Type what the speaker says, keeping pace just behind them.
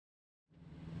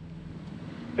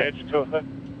Edge to it.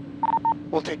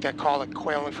 We'll take that call at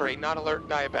Quailin for a non-alert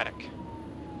diabetic.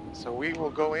 So we will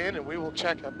go in and we will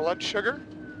check a blood sugar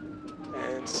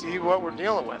and see what we're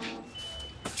dealing with.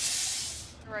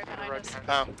 Right behind us.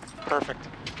 Oh, perfect.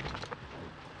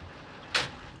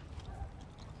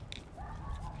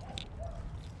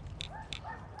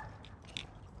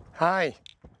 Hi.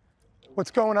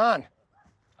 What's going on?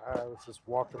 I was just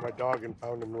walking my dog and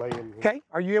found him laying here. Okay.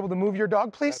 Are you able to move your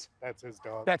dog, please? That's his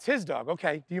dog. That's his dog.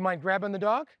 Okay. Do you mind grabbing the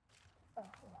dog?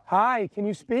 Hi. Can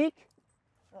you speak?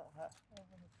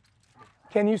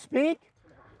 Can you speak?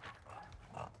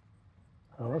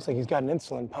 Oh, looks like he's got an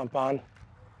insulin pump on.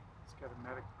 He's got a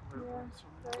medic.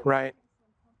 Right.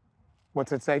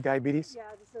 What's it say? Diabetes? Yeah,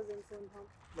 this says insulin pump.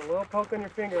 A little poke on your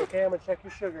finger, okay? I'm gonna check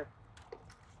your sugar.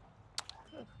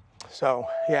 So,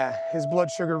 yeah, his blood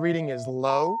sugar reading is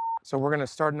low. So we're gonna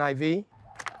start an IV.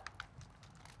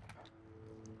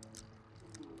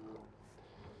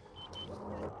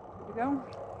 You go?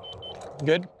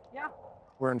 Good? Yeah.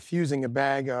 We're infusing a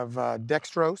bag of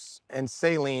dextrose and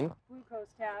saline. Glucose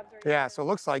tabs. Yeah, so it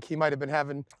looks like he might have been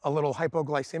having a little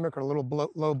hypoglycemic or a little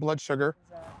low blood sugar.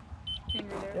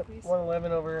 Finger there, please.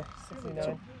 111 over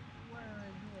 69.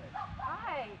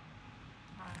 Hi.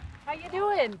 How you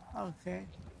doing? Okay,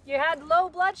 You had low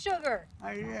blood sugar.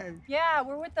 I did. Yeah,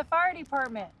 we're with the fire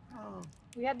department. Oh,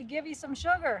 We had to give you some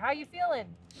sugar. How you feeling?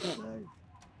 good.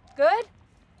 Good?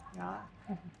 Yeah,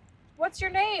 What's your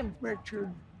name?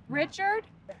 Richard. Richard?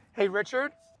 Hey,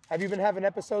 Richard, have you been having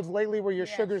episodes lately where your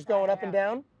sugar's going up and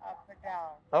down? Up and down.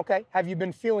 Okay. Have you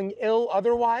been feeling ill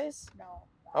otherwise? No,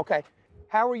 Okay.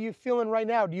 How are you feeling right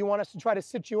now? Do you want us to try to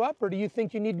sit you up, or do you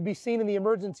think you need to be seen in the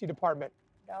emergency department?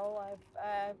 no,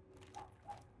 I've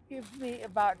give me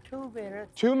about 2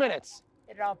 minutes, 2 minutes.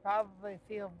 and I'll probably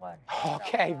feel one.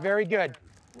 Okay, very good.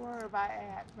 Where am I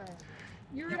at, man?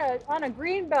 You're on a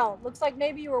green belt. Looks like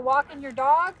maybe you were walking your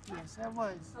dog. Yes, I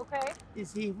was. Okay.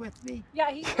 Is he with me? Yeah,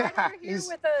 he's right over here He's-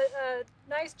 with a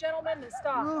nice gentleman that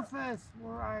stopped. Rufus,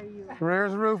 where are you?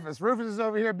 Where's Rufus? Rufus is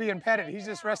over here being petted. He's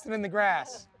just resting in the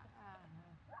grass.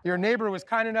 Your neighbor was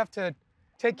kind enough to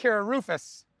take care of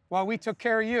Rufus while we took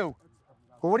care of you.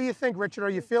 Well, what do you think, Richard? Are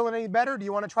you feeling any better? Do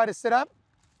you want to try to sit up?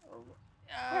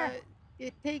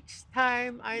 It takes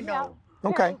time, I know.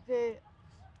 Okay. Okay,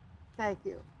 thank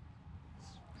you.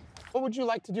 What would you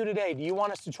like to do today? Do you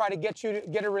want us to try to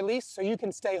get a release so you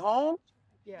can stay home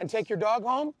Yes. and take your dog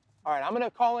home? All right, I'm going to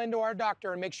call into our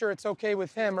doctor and make sure it's okay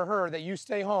with him or her that you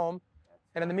stay home.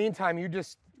 And in the meantime, you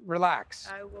just relax.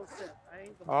 I will sit. I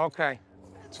ain't gonna- Okay.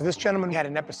 So this gentleman had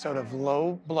an episode of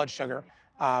low blood sugar.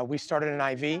 We started an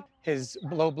IV. His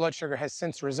low blood sugar has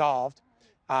since resolved.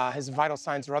 His vital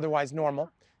signs are otherwise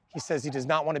normal. He says he does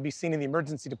not want to be seen in the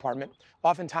emergency department.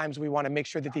 Oftentimes, we want to make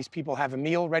sure that these people have a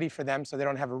meal ready for them so they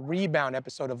don't have a rebound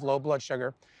episode of low blood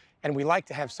sugar. And we like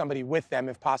to have somebody with them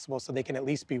if possible so they can at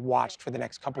least be watched for the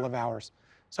next couple of hours.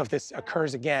 So if this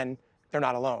occurs again, they're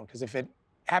not alone. Because if it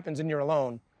happens and you're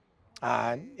alone,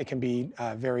 it can be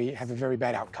have a very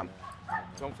bad outcome.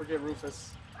 Don't forget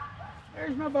Rufus.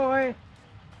 There's my boy.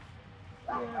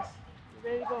 Yes. You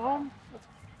ready to go home?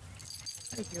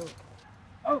 Thank you.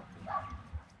 Oh,